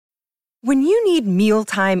When you need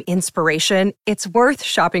mealtime inspiration, it's worth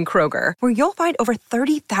shopping Kroger, where you'll find over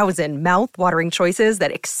 30,000 mouth-watering choices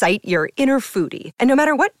that excite your inner foodie. And no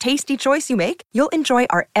matter what tasty choice you make, you'll enjoy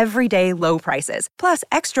our everyday low prices, plus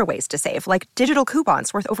extra ways to save, like digital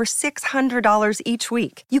coupons worth over $600 each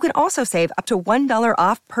week. You can also save up to $1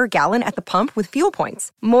 off per gallon at the pump with fuel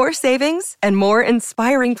points. More savings and more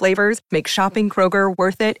inspiring flavors make shopping Kroger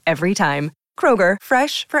worth it every time. Kroger,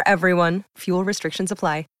 fresh for everyone. Fuel restrictions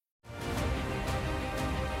apply.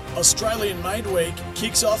 Australian Made Week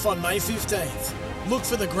kicks off on May 15th. Look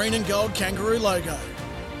for the green and gold kangaroo logo.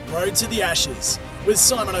 Road to the Ashes with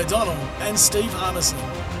Simon O'Donnell and Steve Harmison.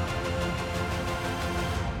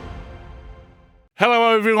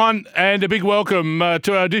 Hello everyone and a big welcome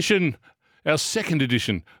to our second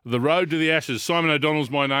edition of the Road to the Ashes. Simon O'Donnell's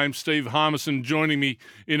my name, Steve Harmison joining me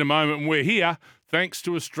in a moment. We're here thanks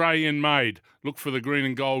to Australian Made. Look for the green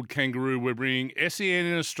and gold kangaroo. We're bringing SEN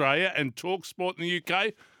in Australia and TalkSport in the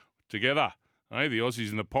UK together. Hey, the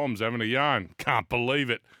Aussies and the Poms having a yarn. Can't believe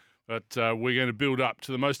it. But we're going to build up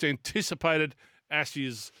to the most anticipated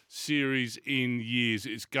Ashes series in years.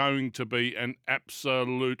 It's going to be an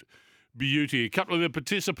absolute beauty. A couple of the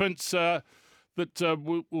participants that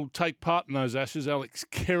will take part in those Ashes. Alex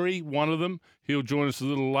Carey, one of them. He'll join us a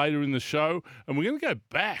little later in the show. And we're going to go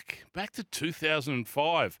back to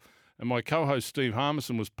 2005. And my co-host Steve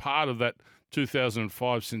Harmison was part of that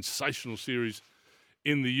 2005 sensational series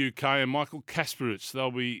in the UK, and Michael Kasperich, he'll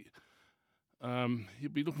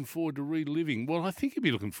be looking forward to reliving. Well, I think he'll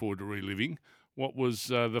be looking forward to reliving what was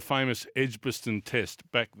the famous Edgbaston Test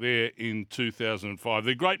back there in 2005.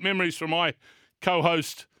 They're great memories from my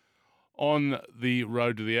co-host on the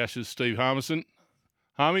Road to the Ashes, Steve Harmison.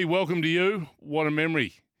 Harmy, welcome to you. What a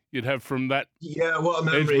memory you'd have from that what a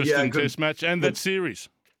memory. Edgbaston Test match and that series.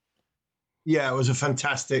 Yeah, it was a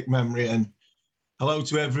fantastic memory, and hello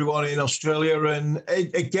to everyone in Australia. And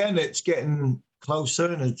again, it's getting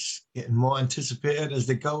closer and it's getting more anticipated as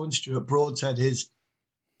they go. And Stuart Broad's had his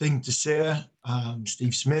thing to say.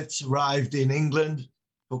 Steve Smith's arrived in England,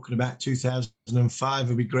 talking about 2005.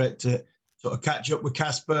 It'd be great to sort of catch up with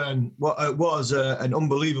Casper and what it was an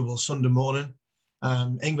unbelievable Sunday morning.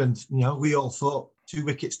 England, we all thought 2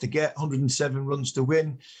 wickets to get, 107 runs to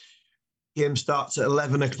win. Game starts at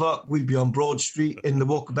 11 o'clock. We'd be on Broad Street in the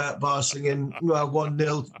walkabout bar singing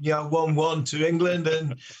 1-0, 1-1 to England,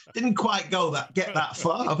 and didn't quite get that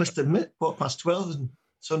far, I must admit. 12:15 and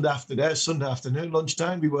Sunday afternoon,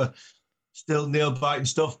 lunchtime, we were still nail-biting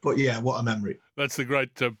stuff. But yeah, what a memory. That's the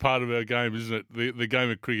great part of our game, isn't it? The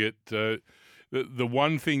game of cricket. The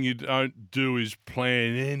one thing you don't do is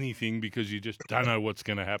plan anything because you just don't know what's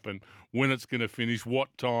going to happen, when it's going to finish,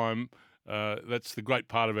 what time. That's the great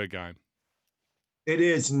part of our game. It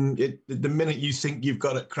is, and the minute you think you've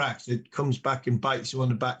got it cracked, it comes back and bites you on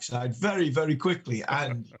the backside very, very quickly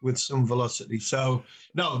and with some velocity. So,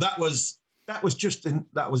 no, that was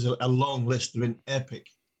a long list of an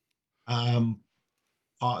epic part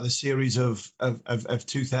of the series of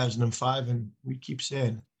 2005, and we keep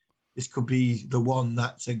saying this could be the one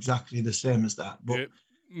that's exactly the same as that. But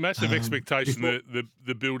massive expectation,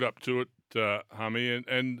 the build up to it, Hummy,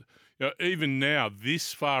 and. Even now,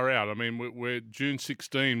 this far out, I mean, we're June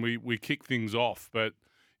 16, we kick things off, but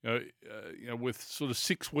with sort of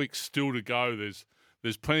 6 weeks still to go,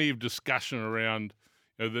 there's plenty of discussion around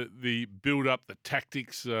the build up, the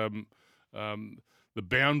tactics, the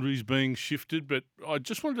boundaries being shifted. But I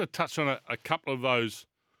just wanted to touch on a couple of those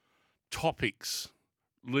topics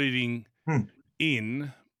leading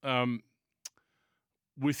in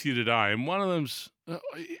with you today, and one of them's.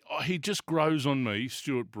 He just grows on me,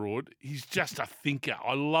 Stuart Broad. He's just a thinker.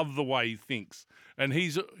 I love the way he thinks. And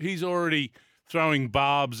he's already throwing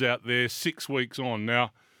barbs out there 6 weeks on.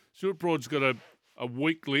 Now, Stuart Broad's got a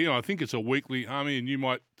weekly, and I think it's a weekly, Harmy, and you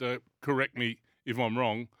might correct me if I'm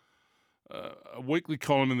wrong, a weekly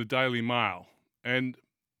column in the Daily Mail. And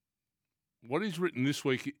what he's written this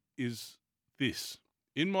week is this.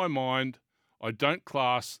 In my mind, I don't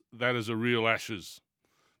class that as a real Ashes.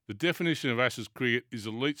 The definition of Ashes cricket is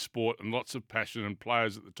elite sport and lots of passion and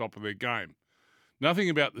players at the top of their game. Nothing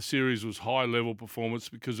about the series was high-level performance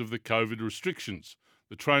because of the COVID restrictions,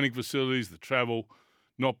 the training facilities, the travel,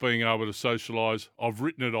 not being able to socialise. I've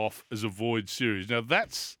written it off as a void series. Now,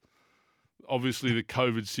 that's obviously the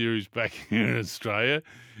COVID series back here in Australia.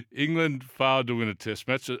 England failed to win a test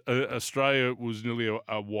match. Australia was nearly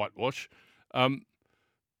a whitewash. I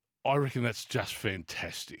reckon that's just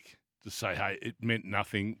fantastic. To say, hey, it meant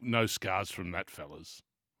nothing, no scars from that, fellas.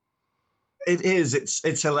 It is.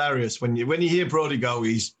 It's hilarious when you hear Brodie go.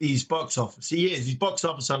 He's box office. He is. He's box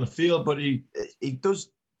office on the field, but he does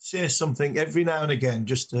say something every now and again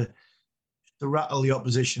just to to rattle the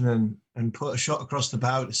opposition and put a shot across the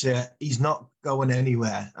bow to say he's not going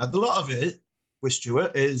anywhere. And a lot of it with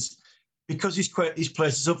Stewart is because his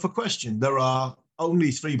place is up for question. There are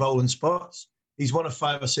only 3 bowling spots. He's one of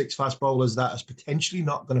 5 or 6 fast bowlers that is potentially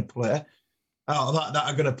not going to play, that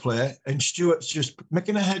are going to play. And Stewart's just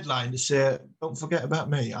making a headline to say, don't forget about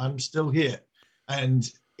me. I'm still here. And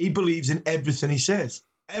he believes in everything he says.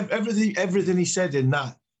 Everything he said in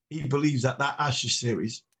that, he believes that Ashes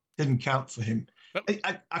series didn't count for him.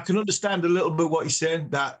 I can understand a little bit what he's saying,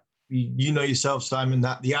 that you know yourself, Simon,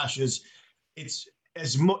 that the Ashes, it's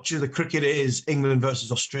as much of the cricket is England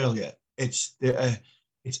versus Australia. It's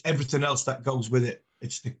everything else that goes with it.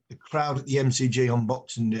 It's the crowd at the MCG on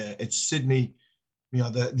Boxing Day. It's Sydney,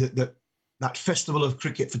 that festival of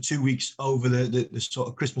cricket for 2 weeks over the sort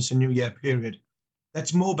of Christmas and New Year period.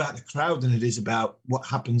 That's more about the crowd than it is about what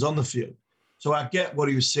happens on the field. So I get what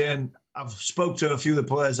he was saying. I've spoke to a few of the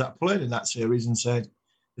players that played in that series and said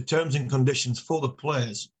the terms and conditions for the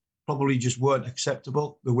players probably just weren't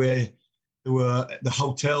acceptable. The way the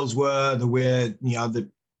hotels were, the way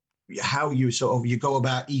how you go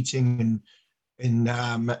about eating and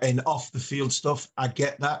off the field stuff. I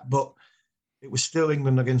get that, but it was still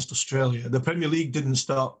England against Australia. The Premier League didn't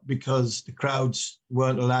stop because the crowds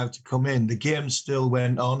weren't allowed to come in. The game still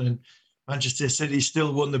went on, and Manchester City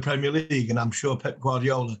still won the Premier League. And I'm sure Pep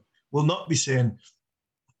Guardiola will not be saying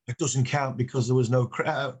it doesn't count because there was no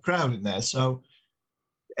crowd in there. So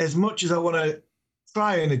as much as I want to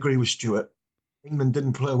try and agree with Stewart, England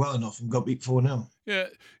didn't play well enough and got beat 4-0. Yeah,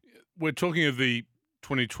 we're talking of the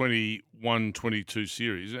 2021-22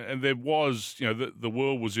 series, and there was, the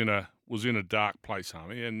world was in a dark place,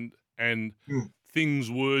 Harmy, and things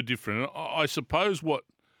were different. I suppose what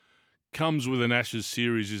comes with an Ashes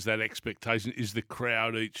series is that expectation, is the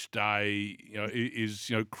crowd each day,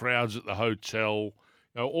 is crowds at the hotel,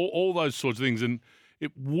 all those sorts of things. And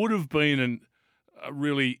it would have been a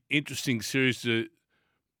really interesting series to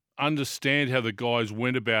understand how the guys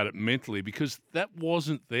went about it mentally, because that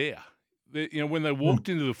wasn't there. When they walked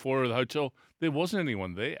into the foyer of the hotel, there wasn't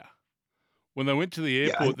anyone there. When they went to the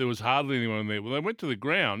airport, there was hardly anyone there. When they went to the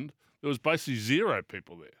ground, there was basically 0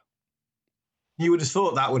 people there. You would have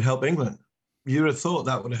thought that would help England.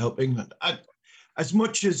 As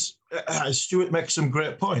much as Stewart makes some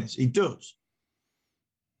great points, he does.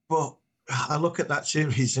 But I look at that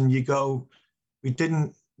series and you go, we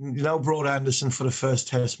didn't, Broad Anderson for the first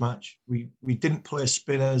Test match. We didn't play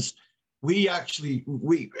spinners.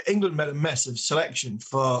 England made a mess of selection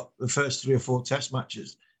for the first 3 or 4 Test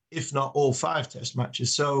matches, if not all 5 Test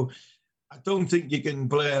matches. So I don't think you can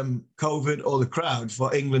blame COVID or the crowd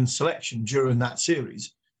for England's selection during that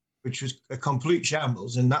series, which was a complete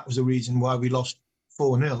shambles. And that was the reason why we lost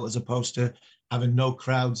 4-0 as opposed to having no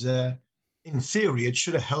crowds there. In theory, it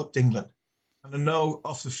should have helped England. And I know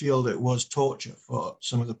off the field it was torture for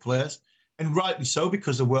some of the players, and rightly so,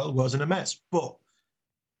 because the world was in a mess. But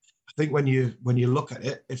I think when you look at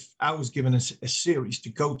it, if I was given a series to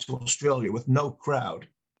go to Australia with no crowd,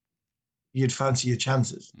 you'd fancy your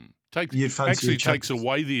chances. Takes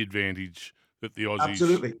away the advantage that the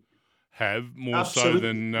Aussies have more so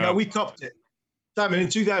than... No, we copped it. Simon, in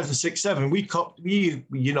 2006-07, we copped... You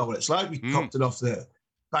know what it's like. We copped it off the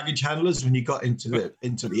baggage handlers when you got into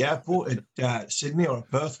the airport at Sydney or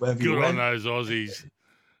Perth, wherever you went. Good on those Aussies.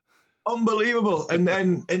 Unbelievable. And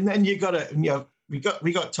then you got to... We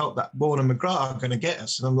got told that Warner McGrath are going to get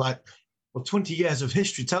us. And I'm like, well, 20 years of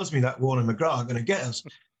history tells me that Warner McGrath are going to get us.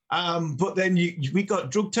 But then we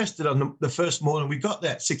got drug tested on the first morning. We got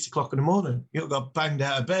there at 6 o'clock in the morning. You got banged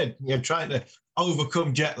out of bed. You're trying to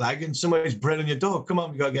overcome jet lag, and somebody's bringing your door. Come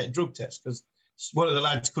on, we got to get a drug test, because one of the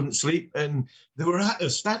lads couldn't sleep and they were at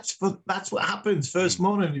us. That's what happens first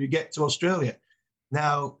morning if you get to Australia.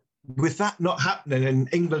 Now, with that not happening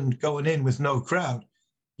and England going in with no crowd,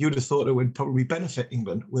 you'd have thought it would probably benefit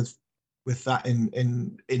England with that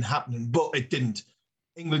in happening, but it didn't.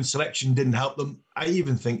 England's selection didn't help them. I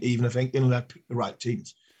think England had picked the right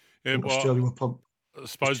teams. Yeah, Australia were probably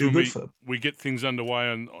too good for them. We get things underway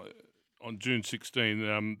on June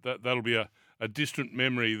 16. That'll be a distant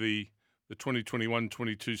memory, the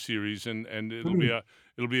 2021-22 series, and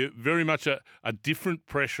it'll be very much a different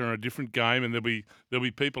pressure and a different game, and there'll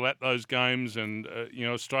be people at those games, and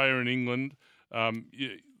Australia and England.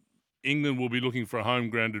 England will be looking for a home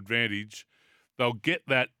ground advantage. They'll get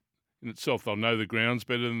that in itself. They'll know the grounds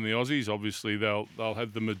better than the Aussies. Obviously, they'll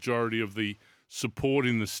have the majority of the support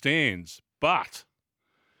in the stands. But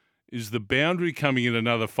is the boundary coming in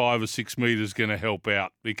another 5 or 6 metres going to help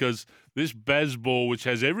out? Because this Bazball, which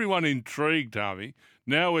has everyone intrigued, Harvey,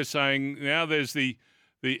 now we're saying, now there's the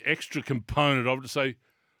extra component of it to say,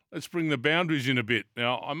 let's bring the boundaries in a bit.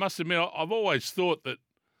 Now, I must admit, I've always thought that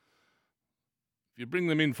if you bring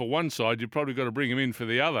them in for one side, you've probably got to bring them in for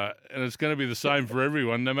the other, and it's going to be the same for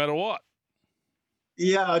everyone, no matter what.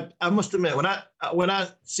 Yeah, I must admit, when I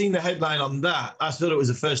seen the headline on that, I thought it was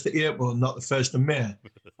the 1st of April, not the 1st of May.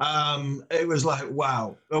 It was like,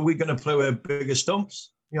 wow, are we going to play with bigger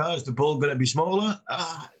stumps? Is the ball going to be smaller?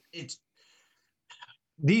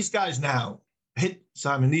 These guys now hit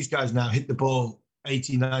the ball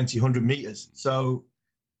 80, 90, 100 meters. So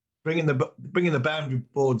bringing the boundary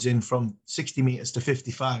boards in from 60 meters to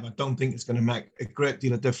 55, I don't think it's going to make a great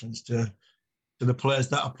deal of difference to the players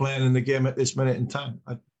that are playing in the game at this minute in time.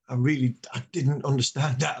 I didn't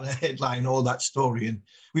understand that headline or that story. And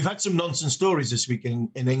we've had some nonsense stories this week in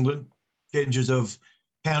England, changes of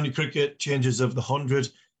county cricket, changes of the 100,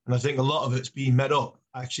 and I think a lot of it's been met up.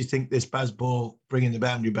 I actually think this Bazball bringing the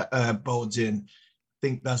boundary boards in, I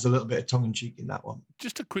think there's a little bit of tongue-in-cheek in that one.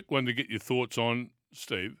 Just a quick one to get your thoughts on,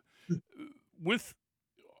 Steve.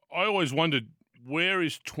 I always wondered, where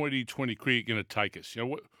is 2020 cricket going to take us?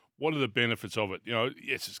 What are the benefits of it?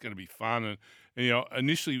 Yes, it's going to be fun. And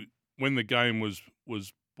initially when the game was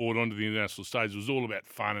brought onto the international stage, it was all about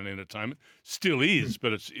fun and entertainment. Still is,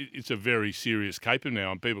 but it's a very serious caper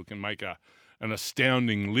now, and people can make an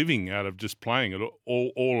astounding living out of just playing it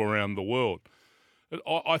all around the world.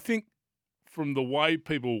 I think from the way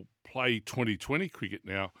people play 2020 cricket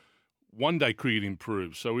now, one-day cricket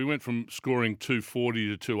improves. So we went from scoring 240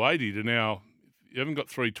 to 280 to now, if you haven't got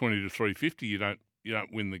 320 to 350, you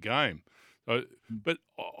don't win the game. But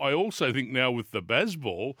I also think now with the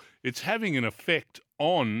Bazball, it's having an effect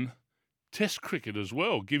on Test cricket as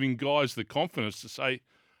well, giving guys the confidence to say,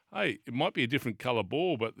 hey, it might be a different colour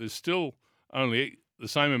ball, but there's still only the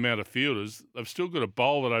same amount of fielders. They've still got to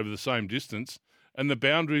bowl it over the same distance, and the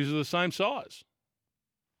boundaries are the same size.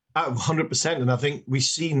 100%, and I think we've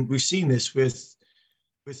seen this with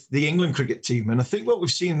the England cricket team, and I think what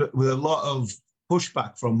we've seen with a lot of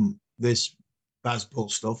pushback from this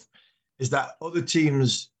Bazball stuff is that other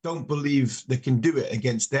teams don't believe they can do it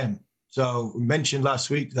against them. So we mentioned last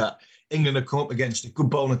week that England have come up against a good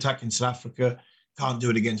bowling attack in South Africa, can't do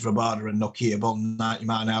it against Rabada and Nokia bowling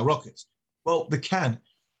 90-mile-an-hour rockets. Well, they can.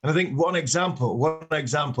 And I think one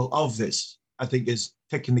example of this, I think, is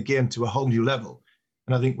taking the game to a whole new level.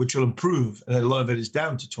 And I think which will improve, and a lot of it is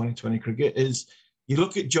down to 2020 cricket, is you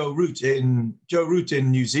look at Joe Root in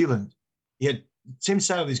New Zealand. Tim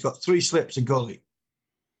Southey's got 3 slips a gully.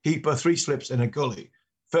 Keeper 3 slips in a gully.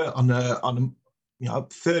 On a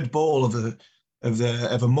third ball of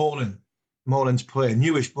a Moreland's play,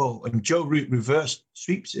 newish ball, and Joe Root reverse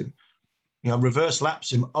sweeps him, reverse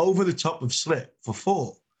laps him over the top of slip for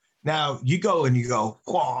 4. Now you go,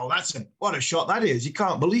 wow, what a shot that is. You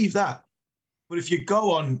can't believe that. But if you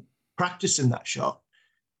go on practicing that shot,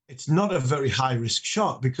 it's not a very high-risk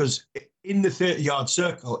shot, because in the 30-yard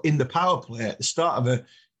circle, in the power play at the start of a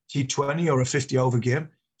T20 or a 50-over game,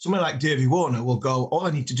 someone like Davey Warner will go, all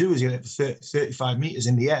I need to do is get it for 35 metres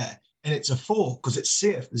in the air, and it's a 4 because it's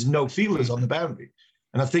safe. There's no fielders on the boundary.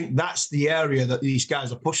 And I think that's the area that these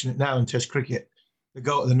guys are pushing it now in Test cricket.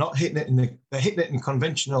 They're not hitting it they're hitting it in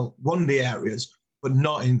conventional one-day areas, but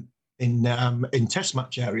not in Test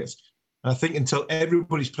match areas. And I think until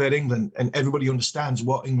everybody's played England and everybody understands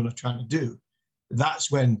what England are trying to do,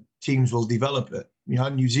 that's when teams will develop it.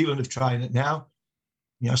 New Zealand have tried it now.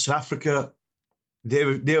 South Africa,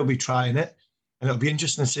 they'll be trying it, and it'll be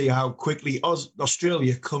interesting to see how quickly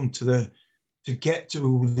Australia come to get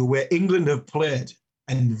to the way England have played,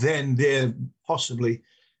 and then they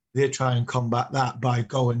try and combat that by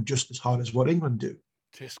going just as hard as what England do.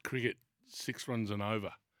 Test cricket, 6 runs and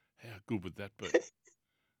over. How good would that be?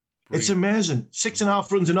 It's amazing. 6.5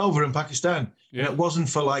 runs and over in Pakistan. Yeah. And it wasn't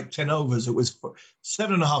for like 10 overs. It was for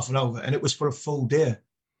 7.5 and over, and it was for a full day.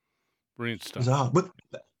 Brilliant stuff. Bizarre. But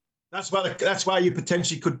that's why you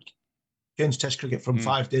potentially could change Test cricket from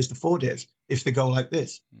 5 days to 4 days if they go like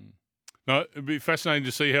this. No, it'd be fascinating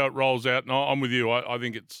to see how it rolls out. And I'm with you. I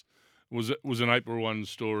think it was an April 1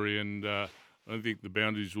 story, and I don't think the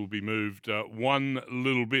boundaries will be moved one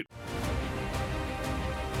little bit.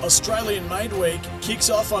 Australian Made Week kicks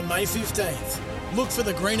off on May 15th. Look for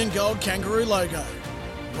the green and gold kangaroo logo.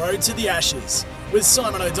 Road to the Ashes with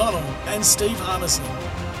Simon O'Donnell and Steve Harmison.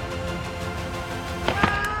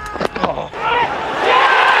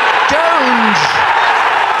 Jones,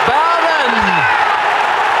 Bowden,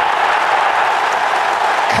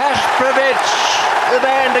 Kasprowicz, the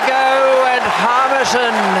man to go, and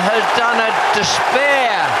Harmison has done a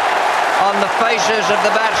despair on the faces of the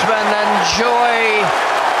batsmen, and joy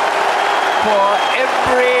for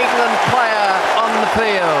every England player on the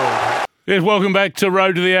field. Yes, welcome back to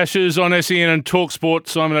Road to the Ashes on SEN and TalkSport.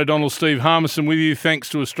 Simon O'Donnell, Steve Harmison with you. Thanks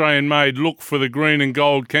to Australian-made Look for the Green and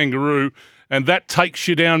Gold Kangaroo. And that takes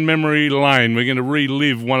you down memory lane. We're going to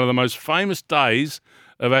relive one of the most famous days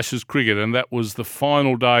of Ashes cricket, and that was the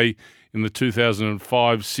final day in the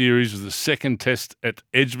 2005 series. It was the second test at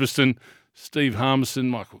Edgbaston. Steve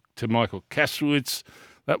Harmison, Michael Kasprowicz.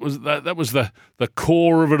 That was the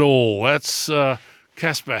core of it all. That's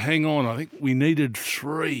Casper. Hang on, I think we needed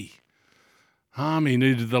 3. Harmy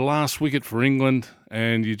needed the last wicket for England,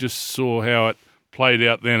 and you just saw how it played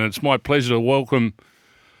out then. And it's my pleasure to welcome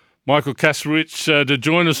Michael Kasprowicz to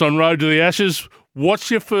join us on Road to the Ashes. What's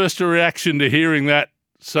your first reaction to hearing that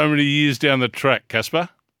so many years down the track, Casper?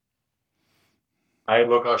 Hey,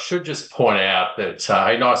 look, I should just point out that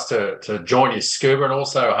nice to join you, Scuba, and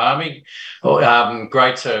also Harmy.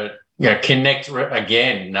 Great to connect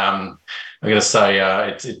again. I'm going to say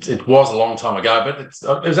it was a long time ago, but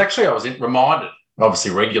it was actually, I was reminded, obviously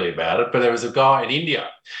regularly about it, but there was a guy in India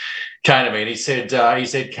came to me and he said,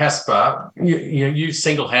 Casper, you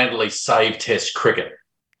single-handedly saved Test cricket.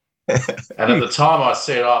 And at the time I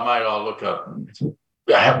said, oh, mate,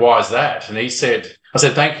 why is that? And I said,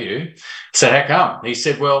 thank you. I said, how come? He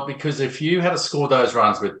said, well, because if you had scored those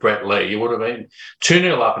runs with Brett Lee, you would have been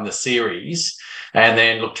 2-0 up in the series, and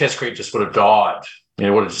then, look, Test cricket just would have died. It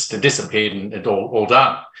would have just disappeared and all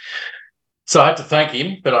done. So I had to thank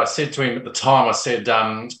him, but I said to him at the time, I said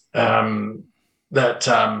I'll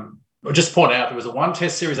just point out there was a one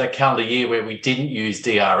test series that calendar year where we didn't use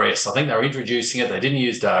DRS. I think they were introducing it. They didn't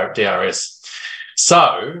use DRS.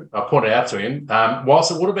 So I pointed out to him, whilst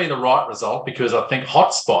it would have been the right result, because I think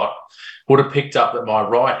Hotspot would have picked up that my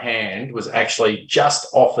right hand was actually just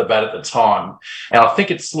off the bat at the time. And I think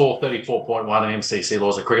it's law 34.1 in MCC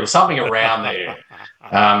laws of cricket or something around there.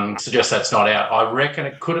 Suggest that's not out. I reckon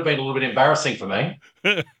it could have been a little bit embarrassing for me.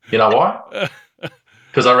 You know why?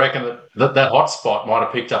 Because I reckon that hot spot might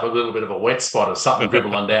have picked up a little bit of a wet spot or something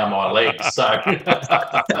dribbling down my legs. So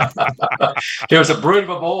it was a brute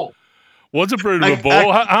of a ball. Was a brute of a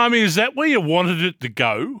ball. Harmy, is that where you wanted it to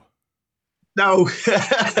go? No,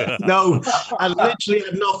 no. I literally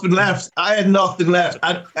had nothing left.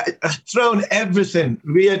 I'd thrown everything.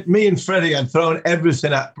 Me and Freddie had thrown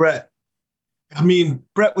everything at Brett. I mean,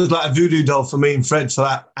 Brett was like a voodoo doll for me and Fred for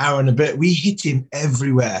that hour and a bit. We hit him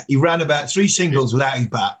everywhere. He ran about 3 singles without his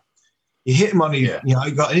bat. You hit him on his,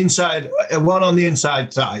 he got one on the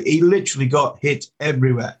inside side. He literally got hit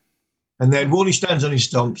everywhere. And then Warney stands on his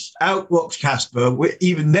stumps. Out walks Casper.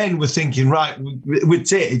 Even then, we're thinking, right,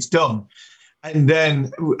 it's it. It's done. And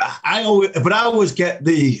then I always get it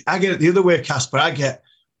the other way, Casper. I get,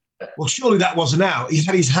 well, surely that wasn't out. He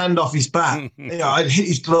had his hand off his bat. I'd hit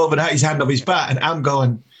his glove and had his hand off his bat. And I'm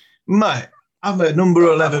going, mate, I'm a number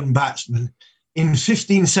 11 batsman. In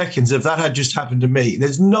 15 seconds, if that had just happened to me,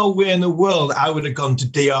 there's no way in the world I would have gone to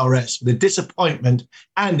DRS. The disappointment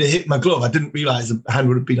and it hit my glove. I didn't realise the hand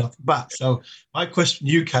would have been off the bat. So my question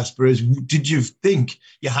to you, Casper, is did you think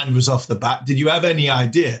your hand was off the bat? Did you have any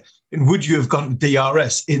idea? And would you have gone to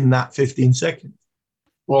DRS in that 15 seconds?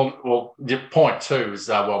 Well, your point too is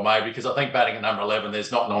well made, because I think batting at number 11,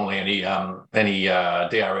 there's not normally any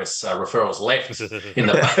DRS referrals left in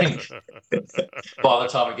the bank by the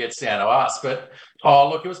time it gets down to us. But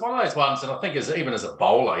look, it was one of those ones, and I think even as a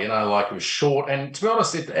bowler, like it was short, and to be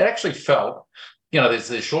honest, it actually felt.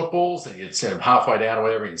 There's short balls and it's halfway down or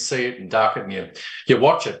whatever, and you see it and duck it and you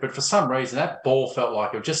watch it. But for some reason, that ball felt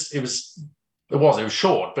like it was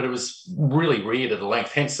short, but it was really reared at a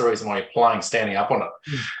length, hence the reason why you're playing standing up on it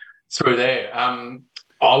through there.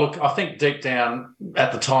 I think deep down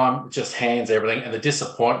at the time, just hands, everything, and the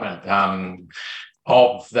disappointment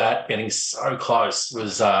of that getting so close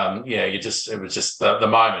was, it was just the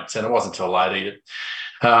moment, and it wasn't until later.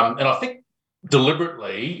 And I think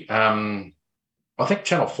deliberately, I think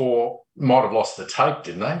Channel 4 might have lost the tape,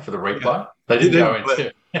 didn't they, for the replay? Yeah. They didn't go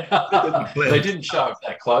into they didn't show it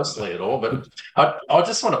that closely at all. But I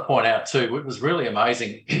just want to point out too, it was really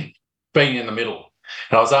amazing being in the middle.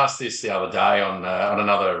 And I was asked this the other day on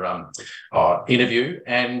another interview,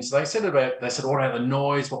 and they said, what about the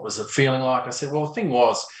noise? What was it feeling like? I said, well, the thing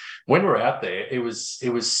was, when we were out there, it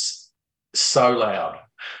was so loud.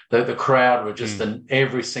 The crowd were just in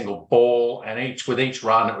every single ball, and with each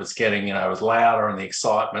run, it was getting, it was louder, and the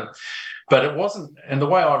excitement. But it wasn't, and the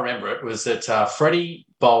way I remember it was that Freddie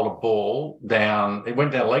bowled a ball down, it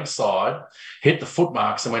went down leg side, hit the foot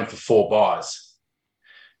marks and went for 4 byes.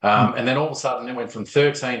 And then all of a sudden it went from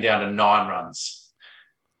 13 down to 9 runs,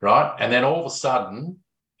 right? And then all of a sudden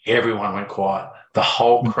everyone went quiet. the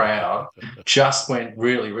whole crowd just went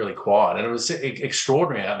really, really quiet. And it was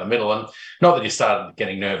extraordinary out in the middle. And not that you started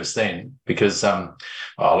getting nervous then, because,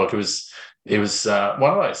 it was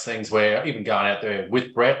one of those things where even going out there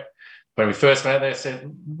with Brett, when we first went out there,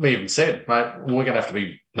 we even said, mate, we're going to have to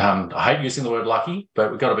be, I hate using the word lucky,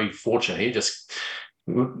 but we've got to be fortunate here, just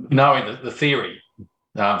knowing the theory.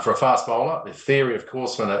 For a fast bowler, the theory, of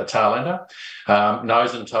course, when a tail ender,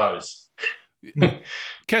 nose and toes.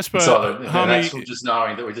 Casper, so the natural, just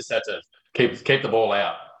knowing that we just had to keep the ball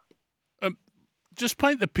out. Just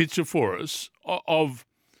paint the picture for us of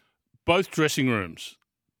both dressing rooms.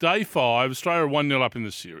 Day 5, Australia 1-0 up in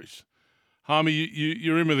the series. Harmy,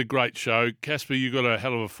 you're in with a great show. Casper, you've got a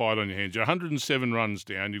hell of a fight on your hands. You're 107 runs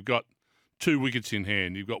down. You've got 2 wickets in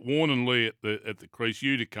hand. You've got Warne and Lee at the crease.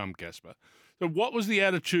 You to come, Casper. So what was the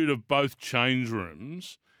attitude of both change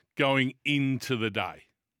rooms going into the day?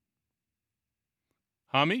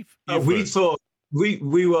 Harmy? We thought we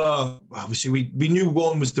were, obviously, we knew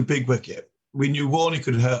Warne was the big wicket. We knew Warne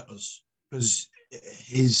could hurt us because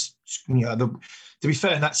to be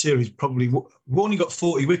fair, in that series, probably Warne got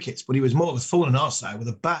 40 wickets, but he was more of a thorn in our side with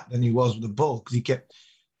a bat than he was with a ball, because he kept,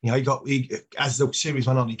 as the series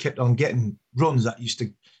went on, he kept on getting runs that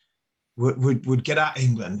would get at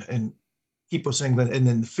England and keep us in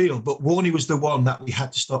the field. But Warney was the one that we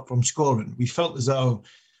had to stop from scoring. We felt as though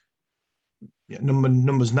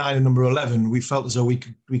numbers 9 and number 11, we felt as though we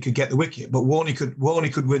could get the wicket, but Warney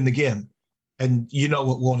could win the game. And you know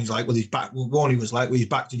what Warney's like with his back. What Warney was like with his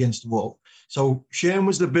back against the wall. So Shane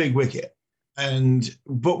was the big wicket,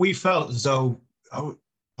 but we felt as though,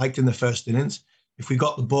 like in the first innings, if we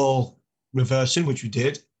got the ball reversing, which we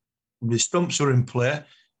did, the stumps were in play,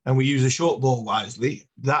 and we used the short ball wisely.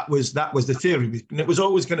 That was the theory. And it was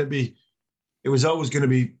always going to be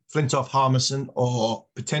Flintoff, Harmison, or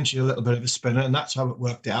potentially a little bit of a spinner, and that's how it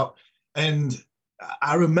worked out. And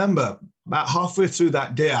I remember about halfway through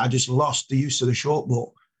that day, I just lost the use of the short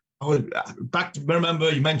ball.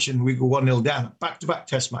 Remember you mentioned we go 1-0 down, back-to-back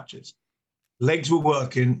test matches. Legs were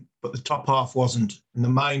working, but the top half wasn't. And the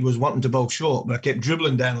mind was wanting to bowl short, but I kept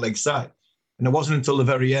dribbling down leg side. And it wasn't until the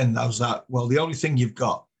very end I was like, well, the only thing you've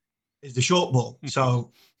got is the short ball.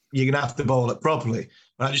 So you're going to have to bowl it properly.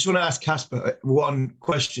 But I just want to ask Casper one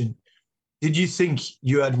question. Did you think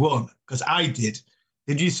you had won? Because I did.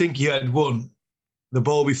 Did you think you had won the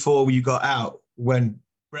ball before you got out when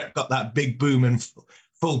Brett got that big boom and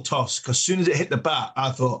full toss? Because as soon as it hit the bat,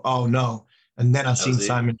 I thought, oh, no. And then I seen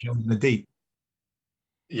Simon Jones in the deep.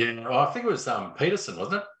 Yeah, well, I think it was Peterson,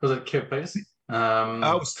 wasn't it? Was it Kev Peterson?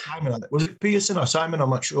 Was Simon. Was it Peterson or Simon? I'm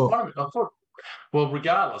not sure. I thought, well,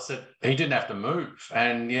 regardless, he didn't have to move.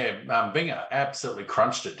 And, Binger absolutely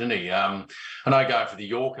crunched it, didn't he? I know going for the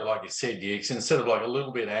Yorker, like you said, instead of like a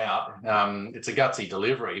little bit out, it's a gutsy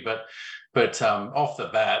delivery. But off the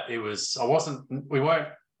bat, we weren't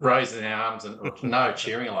raising our arms and no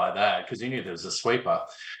cheering like that, because he knew there was a sweeper.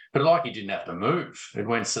 But like he didn't have to move. It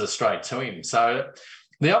went sort of straight to him. So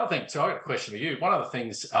the other thing, too, I got a question for you. One of the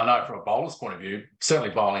things I know from a bowler's point of view,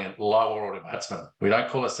 certainly bowling at lower order batsmen, we don't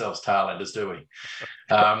call ourselves tailenders, do we?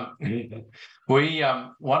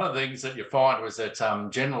 One of the things that you find was that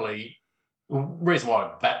generally, the reason why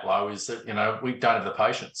we bat low is that, we don't have the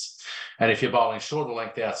patience. And if you're bowling shorter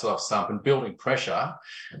length outside off stump and building pressure,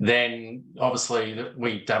 then obviously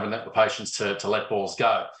we haven't had the patience to let balls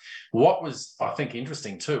go. What was, I think,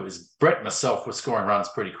 interesting too is Brett and myself were scoring runs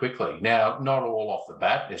pretty quickly. Now, not all off the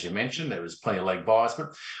bat, as you mentioned, there was plenty of leg byes,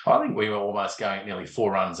 but I think we were almost going nearly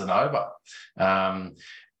 4 runs and over.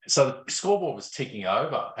 So the scoreboard was ticking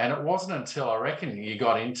over. And it wasn't until I reckon you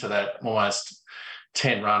got into that almost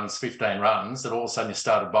 10 runs, 15 runs, that all of a sudden you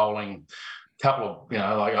started bowling a couple of,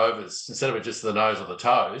 like overs. Instead of it just the nose or the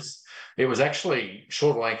toes, it was actually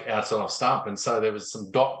short length outside off stump. And so there was some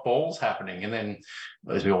dot balls happening. And then,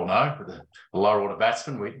 as we all know, with the lower order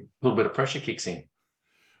batsman, a little bit of pressure kicks in.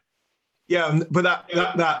 Yeah, but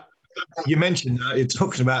that you mentioned that, you're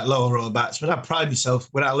talking about lower order batsmen. I pride myself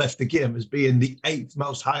when I left the game as being the 8th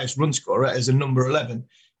most highest run scorer as a number 11 in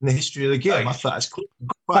the history of the game. I thought that's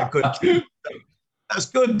quite good. That's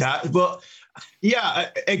good, that. But yeah,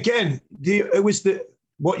 again, it was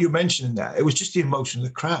what you're mentioning there. It was just the emotion of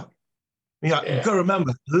the crowd. You've got to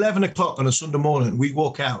remember, 11 o'clock on a Sunday morning, we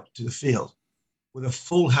walk out to the field with a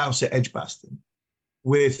full house at Edgbaston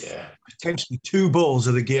with potentially 2 balls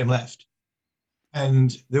of the game left.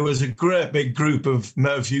 And there was a great big group of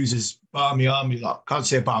Merv Hughes's Barmy Army lot. Can't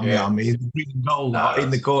say Barmy Army, the green and gold lot in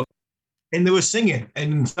the corner. And they were singing.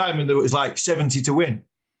 And Simon, there was like 70 to win.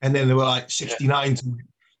 And then there were like 69 to win.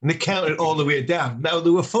 And they counted all the way down. Now, they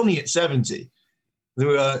were funny at 70. It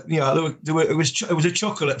was a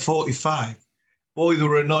chuckle at 45. boy, they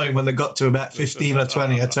were annoying when they got to about 15 or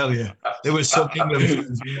 20, I tell you. There was some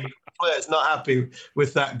England players not happy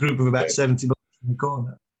with that group of about 70 in the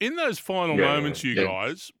corner. In those final moments, you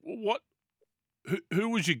guys, who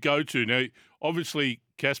was your go-to? Now, obviously,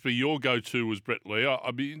 Casper, your go-to was Brett Lee.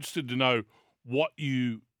 I'd be interested to know what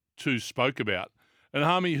you two spoke about. And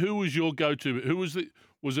Harmy, who was your go-to? Who was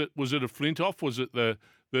was it a Flintoff? Was it the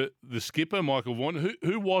skipper, Michael Vaughan?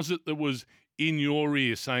 Who was it that was in your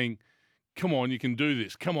ear saying, "Come on, you can do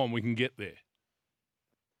this. Come on, we can get there"?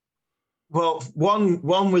 Well,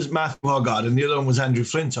 one was Matthew Hoggard and the other one was Andrew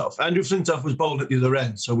Flintoff. Andrew Flintoff was bowling at the other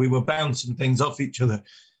end, so we were bouncing things off each other.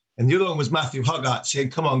 And the other one was Matthew Hoggart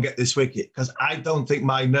saying, "Come on, get this wicket," because I don't think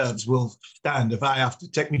my nerves will stand if I have to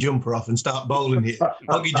take my jumper off and start bowling here.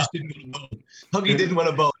 Huggy just didn't want to bowl. Huggy didn't want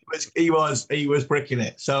to bowl. He was bricking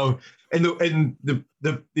it. So, and the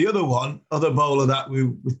other bowler that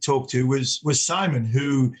we talked to was Simon,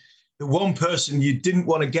 who the one person you didn't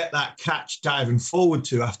want to get that catch diving forward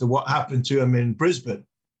to after what happened to him in Brisbane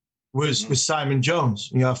was Simon Jones.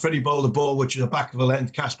 You know, Freddie bowled the ball, which is the back of a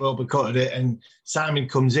length, Casper uppercutted it, and Simon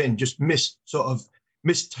comes in, just misjudged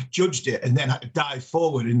it, and then had to dive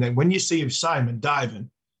forward. And then when you see Simon diving,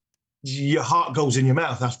 your heart goes in your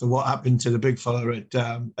mouth after what happened to the big fella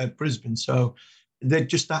at Brisbane. So they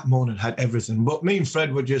just that morning had everything. But me and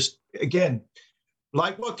Fred were just, again,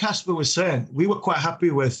 like what Casper was saying, we were quite happy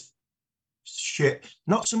with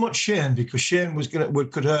not so much Shane, because Shane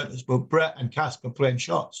could hurt us, but Brett and Casper playing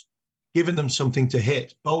shots, giving them something to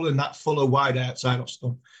hit, bowling that fuller wide outside off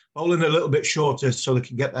stump, bowling a little bit shorter so they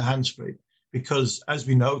can get their hands free. Because as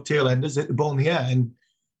we know, tail enders hit the ball in the air, and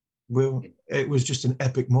it was just an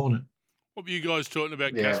epic morning. What were you guys talking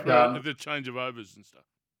about, Casper, the change of overs and stuff?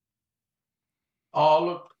 Oh,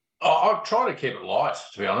 look, I try to keep it light,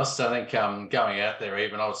 to be honest. I think going out there,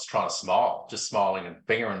 even I was trying to smile, just smiling and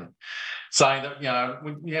fingering, saying that,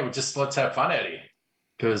 let's have fun out here,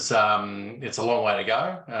 because it's a long way to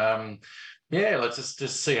go. Let's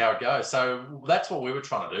just see how it goes. So that's what we were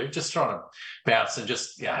trying to do, just trying to bounce and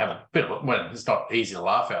just have a bit of it's not easy to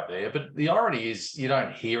laugh out there, but the irony is you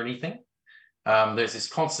don't hear anything. There's this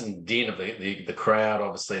constant din of the crowd,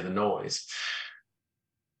 obviously the noise.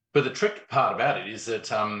 But the trick part about it is that,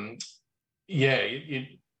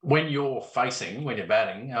 when you're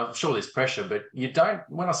batting, I'm sure there's pressure, but you don't,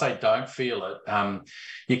 when I say don't feel it,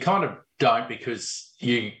 you kind of don't, because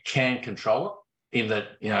you can control it in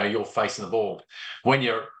that, you're facing the ball. When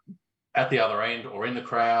you're at the other end or in the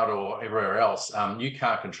crowd or everywhere else, you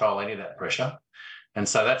can't control any of that pressure. And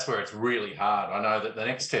so that's where it's really hard. I know that the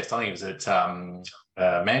next test, I think it was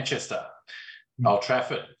at Manchester, Old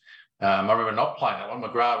Trafford. I remember not playing that one.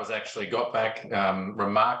 McGrath was actually got back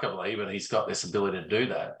remarkably, but he's got this ability to do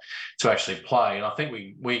that, to actually play. And I think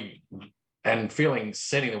we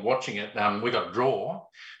sitting and watching it, we got a draw,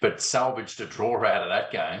 but salvaged a draw out of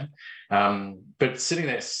that game. But sitting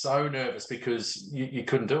there so nervous because you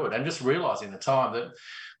couldn't do it, and just realising the time that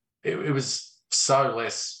it was so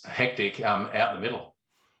less hectic out in the middle.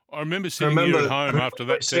 I remember sitting here at home after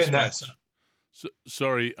that test match.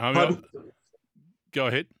 Sorry, go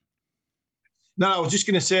ahead. No, I was just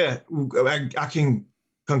going to say, I can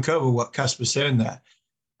concur with what Casper's saying there.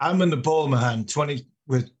 I'm in the ball in my hand, 20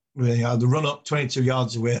 with the run up 22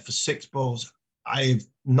 yards away for 6 balls. I'm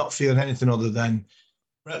not feeling anything other than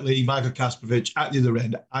Brett Lee, Michael Kasperovich at the other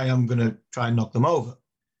end. I am going to try and knock them over.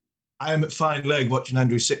 I am at fine leg watching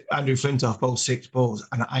Andrew Flintoff bowl 6 balls,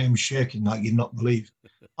 and I am shaking like you'd not believe.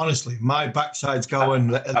 Honestly, my backside's going,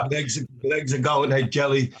 legs are going, hey,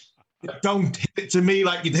 jelly. Don't hit it to me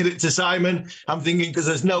like you did it to Simon. I'm thinking, because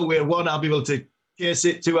there's nowhere, 1, I'll be able to chase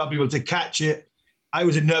it, 2, I'll be able to catch it. I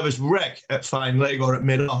was a nervous wreck at fine leg or at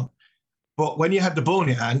mid-on. But when you had the ball in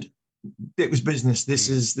your hand, it was business. This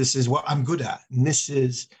is what I'm good at.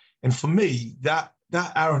 And for me, that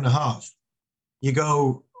hour and a half, you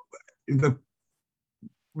go,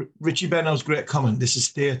 Richie Benno's great comment, this is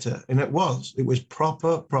theatre. And it was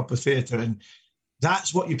proper theatre. And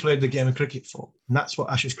that's what you played the game of cricket for. And that's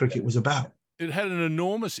what Ashes cricket was about. It had an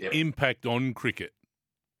enormous impact on cricket.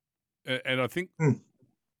 And I think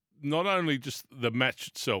not only just the match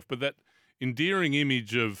itself, but that endearing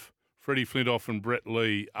image of Freddie Flintoff and Brett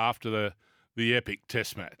Lee after the epic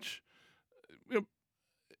test match. Do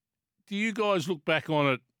you guys look back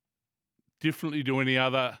on it differently to any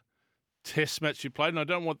other test match you played? And I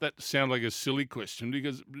don't want that to sound like a silly question,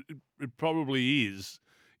 because it probably is.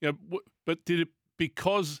 But did it,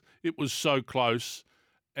 because it was so close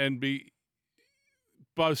and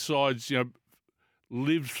both sides,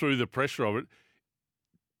 lived through the pressure of it,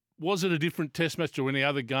 was it a different test match to any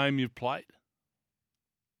other game you've played?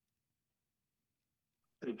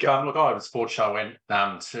 Look, I was sports show. I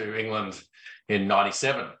went to England in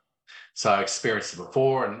 '97, so I experienced it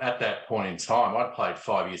before. And at that point in time, I'd played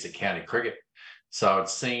 5 years of county cricket, so I'd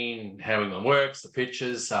seen how England works, the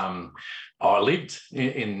pitches. I lived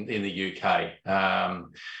in the UK,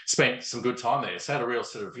 spent some good time there, so had a real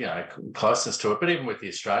sort of closeness to it. But even with the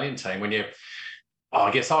Australian team, I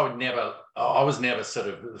guess I was never sort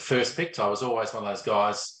of the first picked. I was always one of those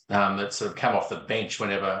guys that sort of come off the bench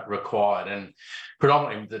whenever required. And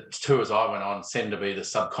predominantly the tours I went on tend to be the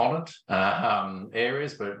subcontinent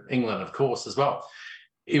areas, but England, of course, as well.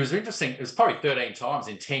 It was interesting. It was probably 13 times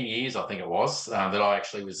in 10 years, I think it was, that I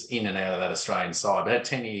actually was in and out of that Australian side. But I had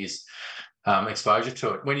 10 years exposure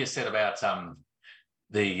to it. When you said about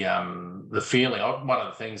the feeling, one of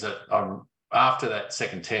the things that after that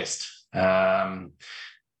second test,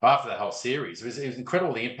 after that whole series, it was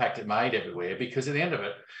incredible the impact it made everywhere, because at the end of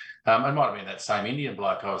it, it might have been that same Indian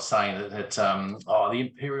bloke I was saying that the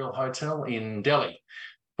Imperial Hotel in Delhi,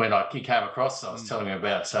 when he came across, I was telling him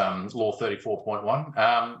about Law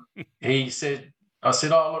 34.1. He said,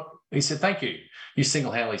 he said, thank you. You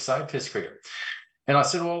single-handedly saved Test cricket. And I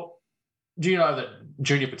said, well, do you know that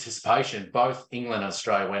junior participation, both England and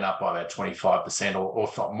Australia went up by about 25% or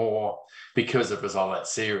if not more, because of that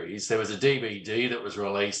series? There was a DVD that was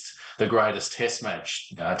released, the greatest Test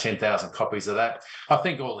match, 10,000 copies of that. I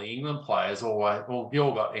think all the England players, you all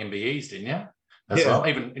got MBEs, didn't you? As well.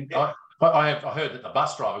 Even I heard that the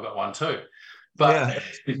bus driver got one too. But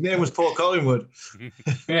his name was Paul Collingwood.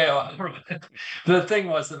 The thing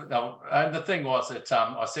was that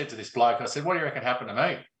I said to this bloke, I said, "What do you reckon happened to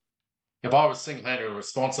me? If I was single-handedly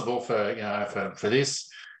responsible for this,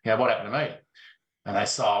 what happened to me?" And they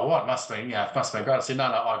said, "Oh, what? It must have been great." I said, "No,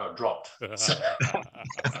 I got dropped." So,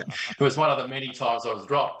 it was one of the many times I was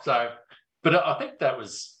dropped. So, but I think that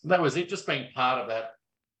was it, just being part of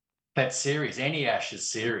that series, any Ashes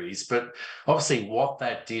series, but obviously what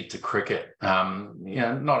that did to cricket, not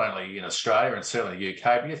only in Australia and certainly the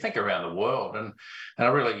UK, but you think around the world. And I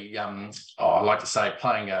really, I like to say,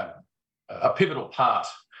 playing a pivotal part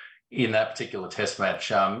in that particular Test match.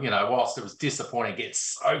 Whilst it was disappointing to get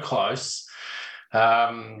so close,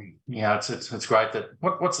 it's great that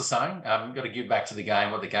what's the saying? You've got to give back to the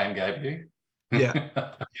game what the game gave you. Yeah,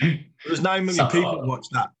 there was 9 million people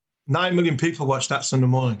watched that. 9 million people watched that Sunday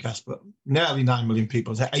morning, Casper. Nearly 9 million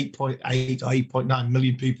people. It's 8.8 or 8.9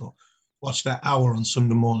 million people watched that hour on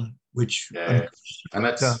Sunday morning, which and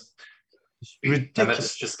that's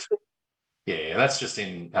ridiculous. And that's just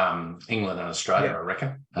in England and Australia, I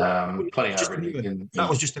reckon. Plenty over in that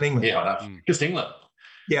was just in England. Yeah, I know. Just England.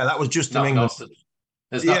 Yeah, that was just in England.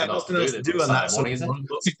 There's nothing else to do on that morning, is it?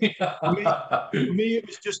 For me,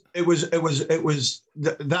 it was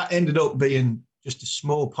that ended up being just a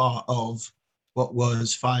small part of what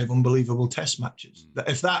was 5 unbelievable Test matches.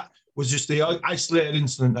 If that was just the isolated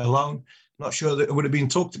incident alone, I'm not sure that it would have been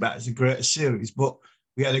talked about as the greatest series, but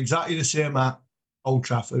we had exactly the same at Old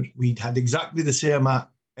Trafford. We'd had exactly the same at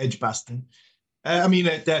Edgbaston.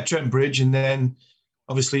 At Trent Bridge, and then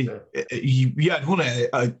obviously you had one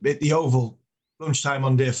at the Oval lunchtime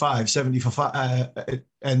on day 5, 70 for 5,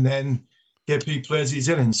 and then KP plays his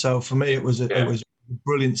innings. So for me, it was a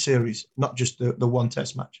brilliant series, not just the one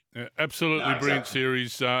Test match. Absolutely brilliant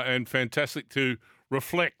series, and fantastic to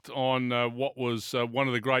reflect on what was one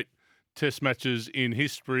of the great Test matches in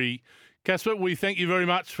history. Casper, we thank you very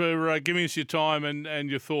much for giving us your time and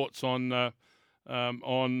your thoughts on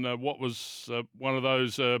what was one of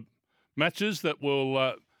those matches that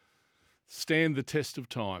will stand the test of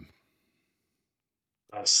time.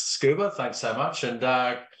 Scuba, thanks so much, and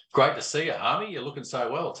great to see you, Harmy. You're looking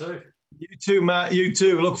so well too. You too, Matt. You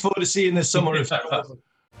too. Look forward to seeing this summer.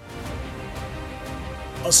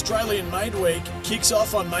 Australian Made Week kicks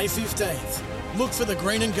off on May 15th. Look for the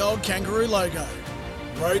green and gold kangaroo logo.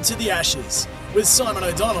 Road to the Ashes with Simon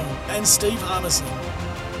O'Donnell and Steve Harmison.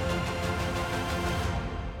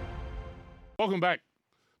 Welcome back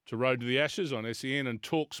to Road to the Ashes on SEN and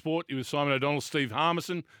Talk Sport. You with Simon O'Donnell, Steve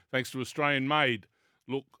Harmison. Thanks to Australian Made.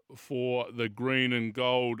 Look for the green and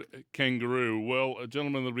gold kangaroo. Well, a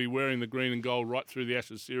gentleman that will be wearing the green and gold right through the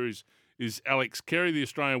Ashes series is Alex Carey, the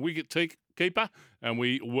Australian wicket keeper, and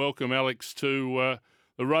we welcome Alex to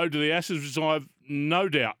the Road to the Ashes, which I've no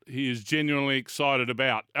doubt he is genuinely excited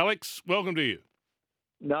about. Alex, welcome to you.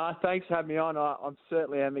 No, thanks for having me on. I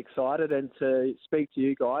certainly am excited, and to speak to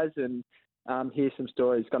you guys and hear some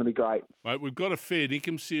stories. It's going to be great. Mate, we've got a fair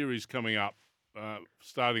dinkum series coming up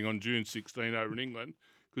starting on June 16 over in England,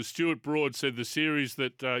 because Stuart Broad said the series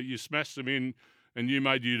that you smashed them in and you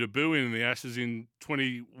made your debut in the Ashes in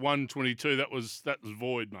 21-22, that was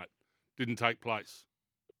void, mate. Didn't take place.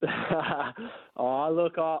 Oh,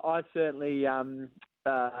 look, I certainly,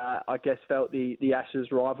 I guess, felt the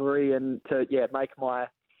Ashes rivalry, and to make my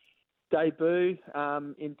debut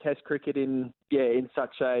in Test cricket in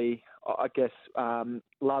such a, I guess,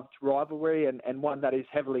 loved rivalry and one that is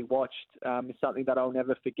heavily watched is something that I'll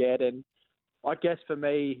never forget. And I guess for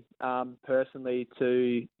me personally,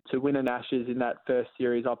 to win an Ashes in that first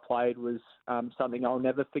series I played was something I'll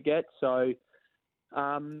never forget. So.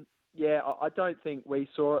 I don't think we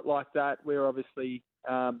saw it like that. We're obviously,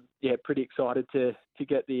 pretty excited to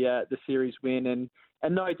get the series win, and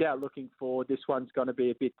no doubt looking forward. This one's going to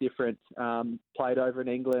be a bit different. Played over in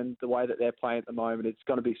England, the way that they're playing at the moment, it's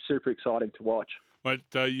going to be super exciting to watch. Mate,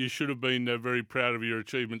 you should have been very proud of your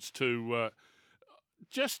achievements too.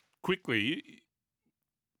 Just quickly,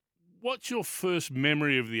 what's your first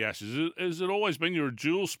memory of the Ashes? Has it always been you're a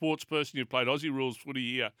dual sports person? You've played Aussie rules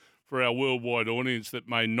footy here. For our worldwide audience that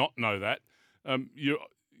may not know that,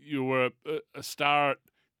 you were a star at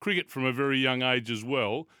cricket from a very young age as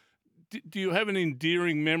well. Do you have an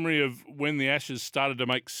endearing memory of when the Ashes started to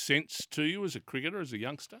make sense to you as a cricketer, as a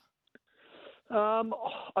youngster? I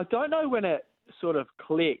don't know when it sort of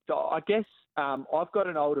clicked. I guess I've got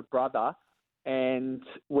an older brother, and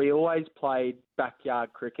we always played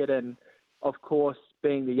backyard cricket, and of course,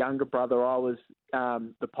 being the younger brother, I was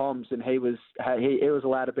the Poms, and he was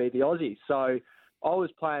allowed to be the Aussie. So I was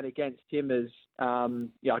playing against him as,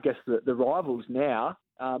 I guess the rivals now.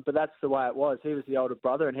 But that's the way it was. He was the older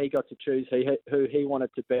brother, and he got to choose who he wanted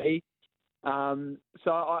to be.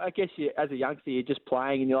 So I guess as a youngster, you're just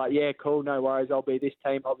playing, and you're like, yeah, cool, no worries. I'll be this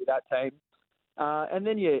team, I'll be that team. And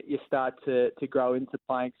then you start to grow into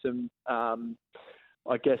playing some.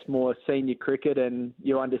 I guess more senior cricket, and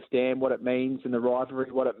you understand what it means and the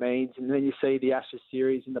rivalry, what it means. And then you see the Ashes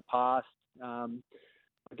series in the past. I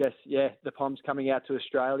guess, the Poms coming out to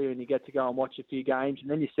Australia, and you get to go and watch a few games, and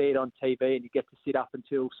then you see it on TV, and you get to sit up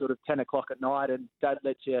until sort of 10 o'clock at night, and Dad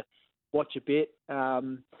lets you watch a bit.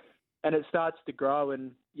 And it starts to grow.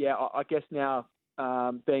 And I guess now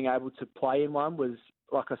being able to play in one was,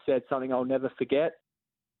 like I said, something I'll never forget.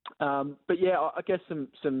 But I guess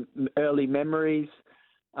some early memories.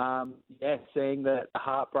 Seeing the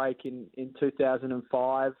heartbreak in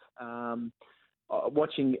 2005,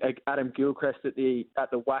 watching Adam Gilchrist at the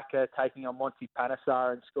Wacker taking on Monty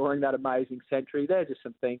Panesar and scoring that amazing century. They're just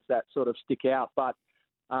some things that sort of stick out. But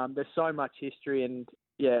there's so much history, and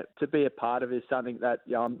to be a part of it is something that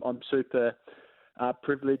I'm super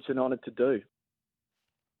privileged and honoured to do.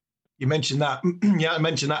 You mentioned that. I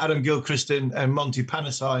mentioned that Adam Gilchrist and Monty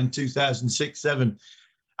Panesar in 2006-07.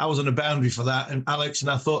 I was on a boundary for that, and Alex, and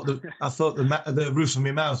I thought the roof of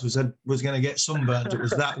my mouth was going to get sunburned. It was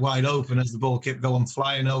that wide open as the ball kept going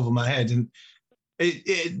flying over my head, and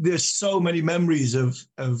there's so many memories of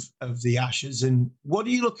the Ashes. And what are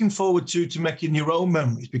you looking forward to making your own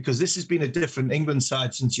memories? Because this has been a different England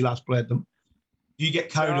side since you last played them. Do you get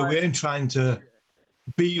carried away in trying to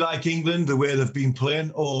be like England, the way they've been playing,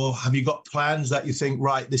 or have you got plans that you think,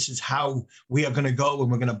 right, this is how we are going to go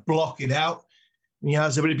and we're going to block it out?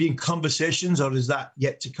 Has there been conversations, or is that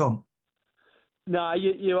yet to come? No,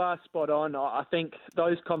 you are spot on. I think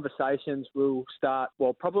those conversations will start.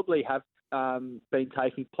 Well, probably have been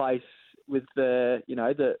taking place with the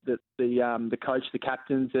coach, the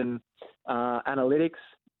captains, and analytics.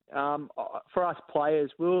 For us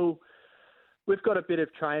players, we've got a bit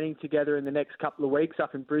of training together in the next couple of weeks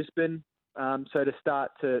up in Brisbane. So to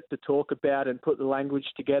start to talk about and put the language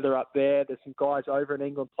together up there's some guys over in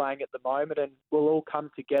England playing at the moment, and we'll all come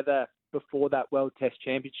together before that World Test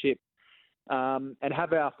Championship and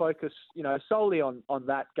have our focus, solely on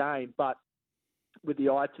that game, but with the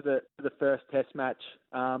eye to the first Test match.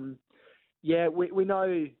 We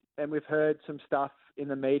know, and we've heard some stuff in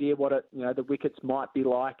the media what the wickets might be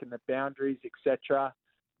like and the boundaries, etc.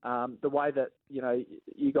 The way that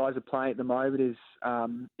you guys are playing at the moment is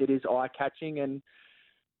it is eye-catching, and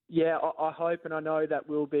I hope and I know that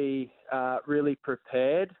we'll be really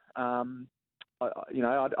prepared. I'd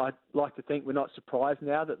like to think we're not surprised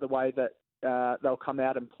now that the way that they'll come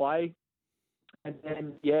out and play, and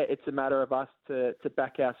then it's a matter of us to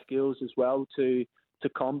back our skills as well to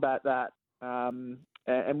combat that,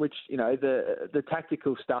 and which the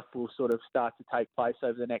tactical stuff will sort of start to take place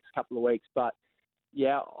over the next couple of weeks, but.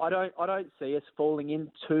 I don't see us falling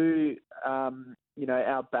into,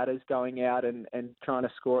 our batters going out and trying to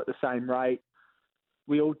score at the same rate.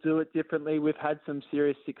 We all do it differently. We've had some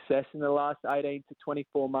serious success in the last 18 to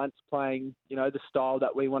 24 months playing, the style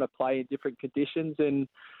that we want to play in different conditions, and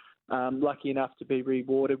lucky enough to be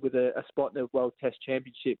rewarded with a spot in the World Test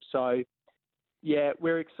Championship. So, yeah,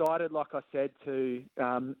 we're excited, like I said, to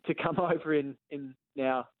come over in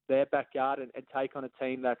now their backyard and take on a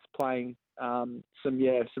team that's playing some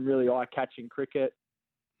really eye-catching cricket.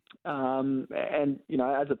 And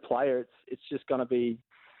as a player, it's just going to be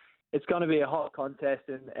a hot contest,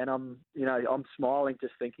 and I'm smiling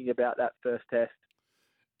just thinking about that first test.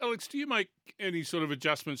 Alex, do you make any sort of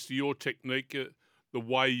adjustments to your technique, the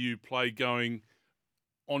way you play going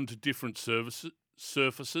onto different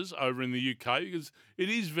surfaces over in the UK? Because it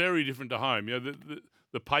is very different to home.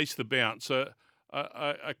 The pace, the bounce are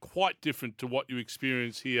quite different to what you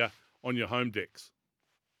experience here on your home decks.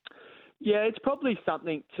 Yeah, it's probably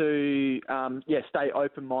something to stay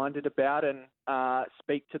open-minded about and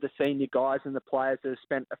speak to the senior guys and the players that have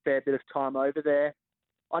spent a fair bit of time over there.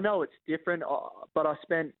 I know it's different, but I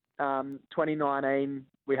spent 2019,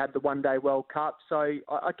 we had the One Day World Cup, so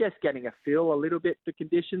I guess getting a feel a little bit for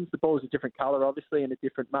conditions. The ball's a different colour, obviously, and a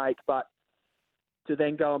different make, but to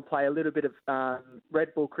then go and play a little bit of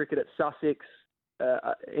red ball cricket at Sussex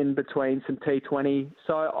in between some T20.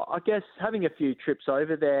 So I guess having a few trips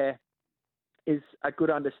over there is a good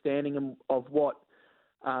understanding of what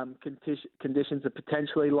conditions are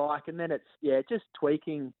potentially like, and then it's just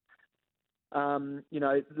tweaking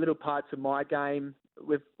little parts of my game.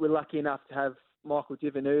 We're lucky enough to have Michael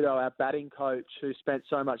Divenuto, our batting coach, who spent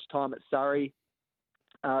so much time at Surrey,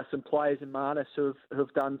 some players in Marnus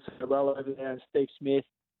who've done so well over there, and Steve Smith.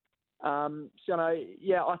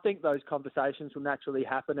 I think those conversations will naturally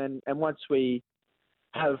happen, and once we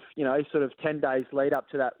have sort of 10 days lead up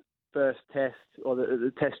to that first test or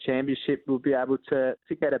the test championship, we'll be able to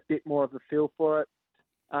get a bit more of a feel for it.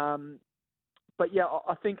 But yeah,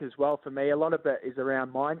 I think as well for me, a lot of it is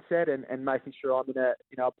around mindset and making sure I'm in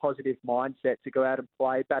a positive mindset to go out and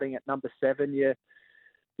play. Batting at number 7, you're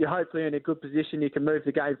hopefully in a good position. You can move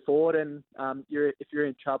the game forward, and if you're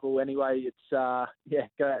in trouble anyway, it's go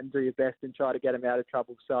out and do your best and try to get them out of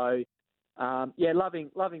trouble. So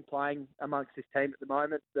loving playing amongst this team at the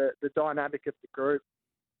moment. The dynamic of the group.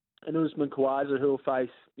 And Usman Khawaja, who will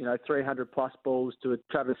face 300 plus balls, to a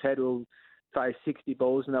Travis Head who will face 60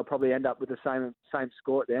 balls, and they'll probably end up with the same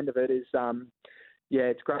score at the end of it. It's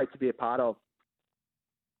great to be a part of.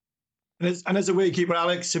 And as a wicketkeeper,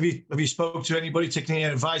 Alex, have you spoken to anybody taking any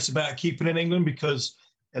advice about keeping in England? Because,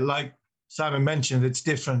 like Simon mentioned, it's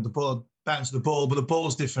different. The ball bounces the ball, but the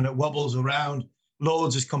ball's different. It wobbles around.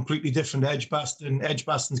 Lords is completely different to Edgbaston.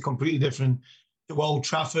 Edgbaston's completely different to Old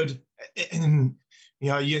Trafford. And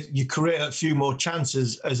you create a few more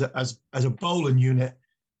chances as a bowling unit,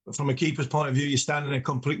 but from a keeper's point of view, you stand in a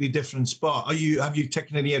completely different spot. Have you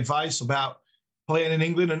taken any advice about playing in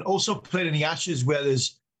England and also playing in the Ashes where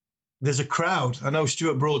there's a crowd? I know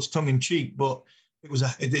Stuart Broad's tongue in cheek, but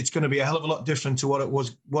it's going to be a hell of a lot different to what it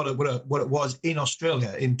was in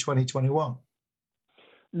Australia in 2021.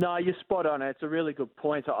 No, you're spot on. It's a really good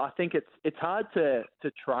point. I think it's hard to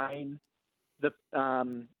train the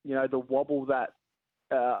wobble that.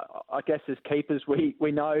 I guess as keepers,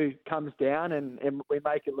 we know comes down, and we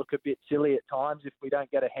make it look a bit silly at times if we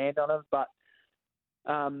don't get a hand on it. But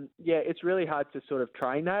it's really hard to sort of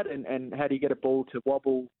train that. And how do you get a ball to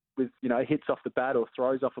wobble with hits off the bat or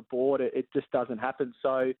throws off a board? It just doesn't happen.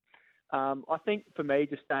 So I think for me,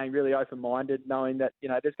 just staying really open-minded, knowing that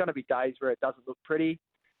there's going to be days where it doesn't look pretty.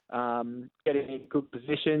 Getting in good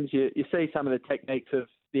positions, you see some of the techniques of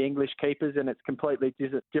the English keepers, and it's completely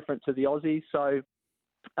different to the Aussies. So.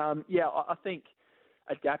 I think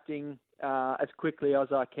adapting as quickly as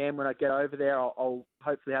I can when I get over there. I'll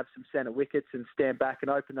hopefully have some centre wickets and stand back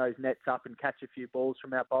and open those nets up and catch a few balls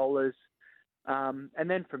from our bowlers. And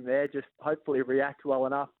then from there, just hopefully react well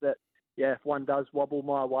enough that, if one does wobble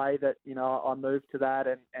my way, that, I move to that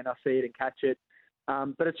and I see it and catch it.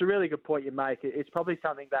 But it's a really good point you make. It's probably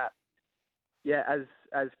something that,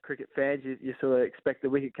 as cricket fans, you sort of expect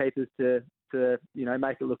the wicket keepers to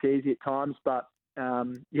make it look easy at times, but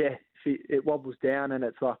it wobbles down and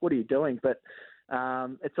it's like, what are you doing? But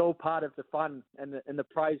it's all part of the fun and the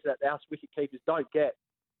praise that our wicket keepers don't get.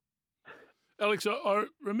 Alex, I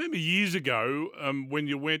remember years ago when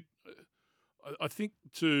you went, I think,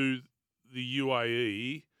 to the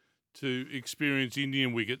UAE to experience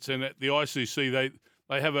Indian wickets, and at the ICC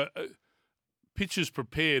they have pitches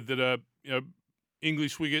prepared that are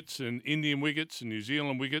English wickets and Indian wickets and New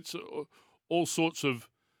Zealand wickets, all sorts of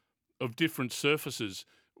different surfaces.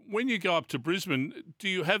 When you go up to Brisbane, do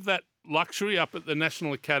you have that luxury up at the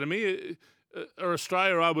National Academy? Are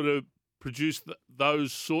Australia able to produce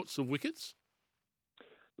those sorts of wickets?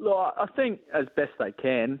 Well, I think as best they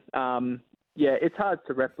can. It's hard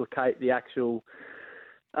to replicate the actual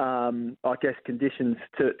I guess, conditions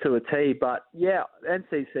to a T. But yeah,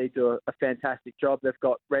 NCC do a fantastic job. They've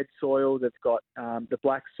got red soil, they've got the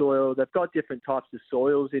black soil, they've got different types of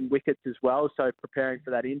soils in wickets as well. So preparing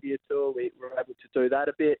for that India tour, we were able to do that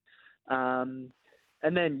a bit.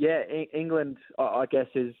 And then, England, I guess,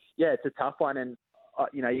 it's a tough one. And,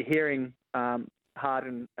 you're hearing hard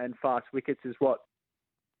and fast wickets is what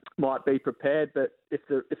might be prepared, but if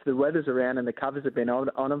the weather's around and the covers have been on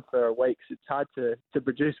them for weeks, it's hard to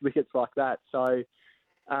produce wickets like that. So,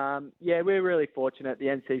 we're really fortunate. The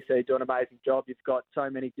NCC do an amazing job. You've got so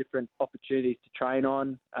many different opportunities to train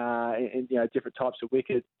on, and different types of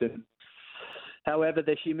wickets. And, however,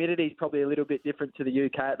 the humidity is probably a little bit different to the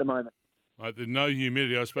UK at the moment. Mate, there's no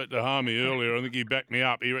humidity. I spoke to Harmy earlier. I think he backed me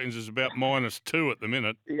up. He reckons it's about -2 at the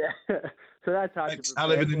minute. Yeah, so that's hard Alex, to prepare. I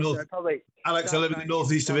live in the north. Alex, I live in the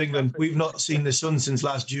northeast of England. We've not seen the sun since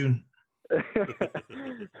last June. So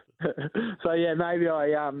maybe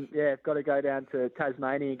I've got to go down to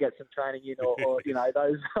Tasmania and get some training in, or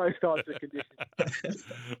those types of conditions.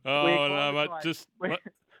 Mate, just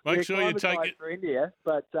make sure you take it for India,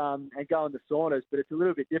 but and go in the saunas. But it's a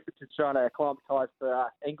little bit different to trying to acclimatise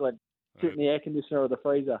for England. Sit in the air conditioner or the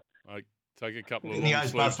freezer. I take a couple of in the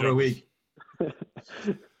ice bath for a week.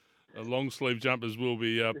 Long sleeve jumpers will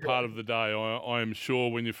be part of the day, I am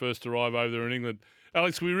sure, when you first arrive over there in England.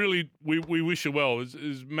 Alex, we wish you well.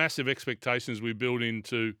 There's massive expectations we build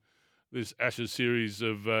into this Ashes series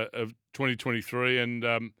of 2023 and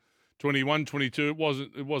 21-22.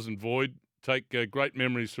 It wasn't void. Take great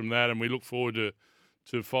memories from that, and we look forward to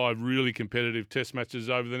 5 really competitive Test matches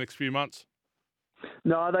over the next few months.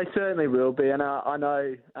 No, they certainly will be, and I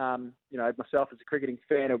know, myself as a cricketing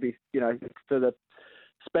fan, it'll be, for the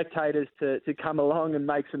spectators to come along and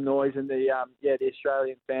make some noise, and the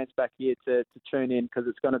Australian fans back here to tune in, because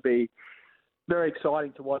it's going to be very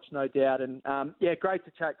exciting to watch, no doubt. And great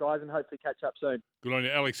to chat, guys, and hopefully catch up soon. Good on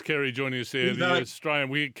you, Alex Carey, joining us there, the Australian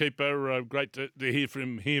wicketkeeper. Great to hear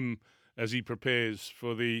from him as he prepares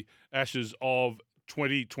for the Ashes of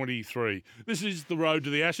 2023. This is The Road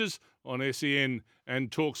to the Ashes on SEN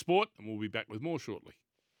and Talk Sport, and we'll be back with more shortly.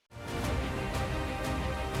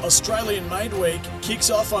 Australian Made Week kicks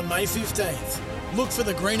off on May 15th. Look for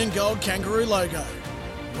the green and gold kangaroo logo.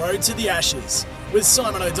 Road to the Ashes with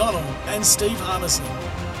Simon O'Donnell and Steve Harmison.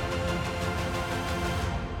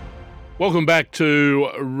 Welcome back to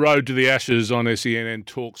Road to the Ashes on SEN and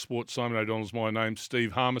Talk Sport. Simon O'Donnell's my name.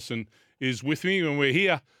 Steve Harmison is with me, and we're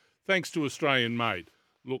here thanks to Australian Made.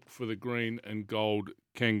 Look for the green and gold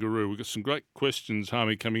kangaroo. We've got some great questions,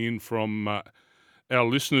 Harmy, coming in from our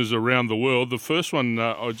listeners around the world. The first one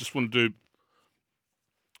I just wanted to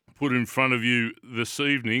put in front of you this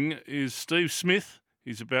evening is Steve Smith.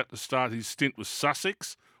 He's about to start his stint with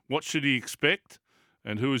Sussex. What should he expect,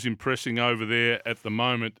 and who is impressing over there at the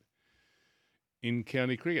moment in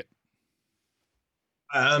county cricket?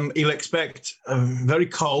 He'll expect very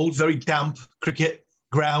cold, very damp cricket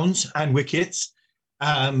grounds and wickets.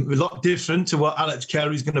 A lot different to what Alex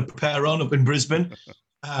Carey's going to prepare on up in Brisbane,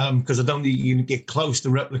 because I don't think you can get close to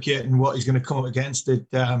replicating what he's going to come up against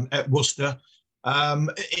at Worcester.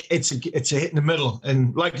 It's a hit in the middle.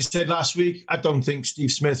 And like I said last week, I don't think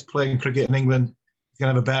Steve Smith playing cricket in England is going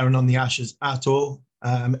to have a bearing on the Ashes at all.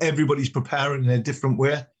 Everybody's preparing in a different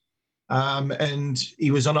way. And he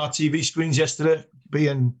was on our TV screens yesterday,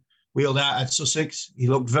 being wheeled out at Sussex. He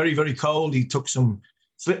looked very, very cold. He took some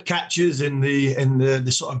slip catches in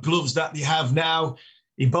the sort of gloves that they have now.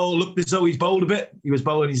 He looked as though he's bowled a bit. He was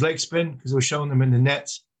bowling his leg spin because they were showing them in the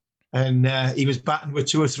nets. And he was batting with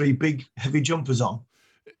 2 or 3 big, heavy jumpers on.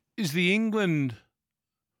 Is the England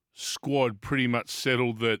squad pretty much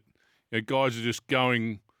settled that guys are just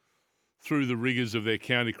going through the rigours of their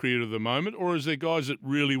county cricket at the moment, or is there guys that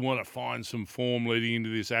really want to find some form leading into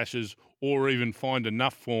this Ashes, or even find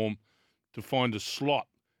enough form to find a slot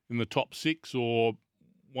in the top 6 or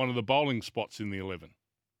one of the bowling spots in the 11?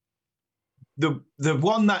 The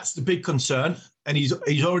one that's the big concern, and he's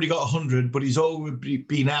already got 100, but he's already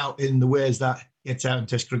been out in the ways that gets out in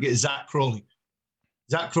Test cricket, is Zach Crawley.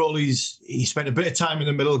 Zach Crawley's, he spent a bit of time in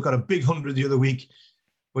the middle, got a big 100 the other week,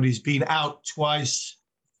 but he's been out twice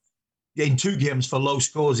in 2 games for low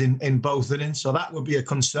scores in both innings, so that would be a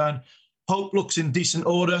concern. Pope looks in decent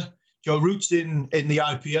order. Joe Root's in the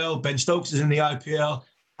IPL. Ben Stokes is in the IPL.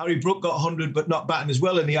 Harry Brook got 100, but not batting as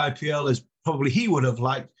well in the IPL as probably he would have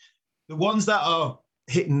liked. The ones that are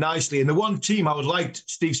hitting nicely, and the one team I would like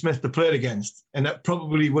Steve Smith to play against, and that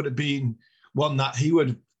probably would have been one that he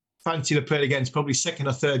would fancy to play against, probably second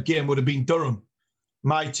or third game, would have been Durham,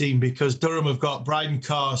 my team, because Durham have got Bryden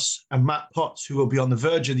Carse and Matt Potts, who will be on the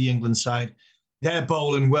verge of the England side. they're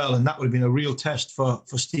bowling well, and that would have been a real test for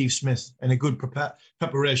Steve Smith and a good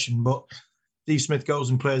preparation. But Steve Smith goes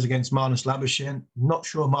and plays against Marnus Labuschagne. Not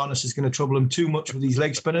sure Marnus is going to trouble him too much with these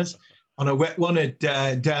leg spinners on a wet one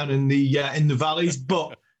down in the valleys.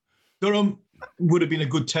 But Durham would have been a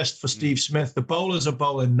good test for Steve Smith. The bowlers are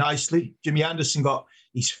bowling nicely. Jimmy Anderson got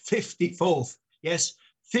his 54th, yes,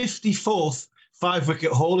 54th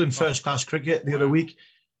 5-wicket haul in first-class cricket the other week.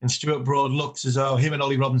 And Stuart Broad looks as though him and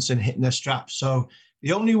Ollie Robinson hitting their straps. So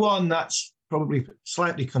the only one that's probably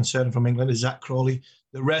slightly concerning from England is Zach Crawley.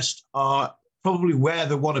 The rest are probably where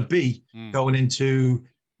they want to be going into,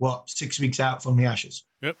 6 weeks out from the Ashes.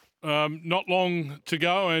 Yep. Not long to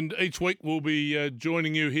go, and each week we'll be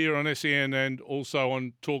joining you here on SEN and also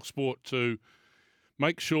on TalkSport to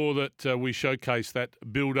make sure that we showcase that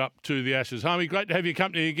build-up to the Ashes. Harmy, great to have your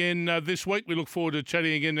company again this week. We look forward to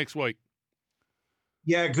chatting again next week.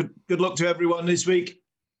 Yeah, good luck to everyone this week.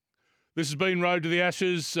 This has been Road to the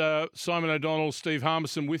Ashes. Simon O'Donnell, Steve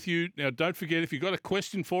Harmison with you. Now, don't forget, if you've got a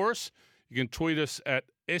question for us, you can tweet us at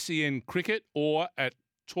SEN Cricket or at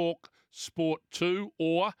TalkSport2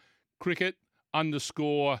 or cricket_TS.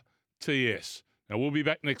 Now, we'll be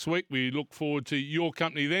back next week. We look forward to your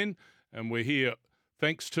company then, and we're here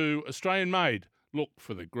thanks to Australian Made. Look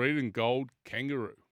for the green and gold kangaroo.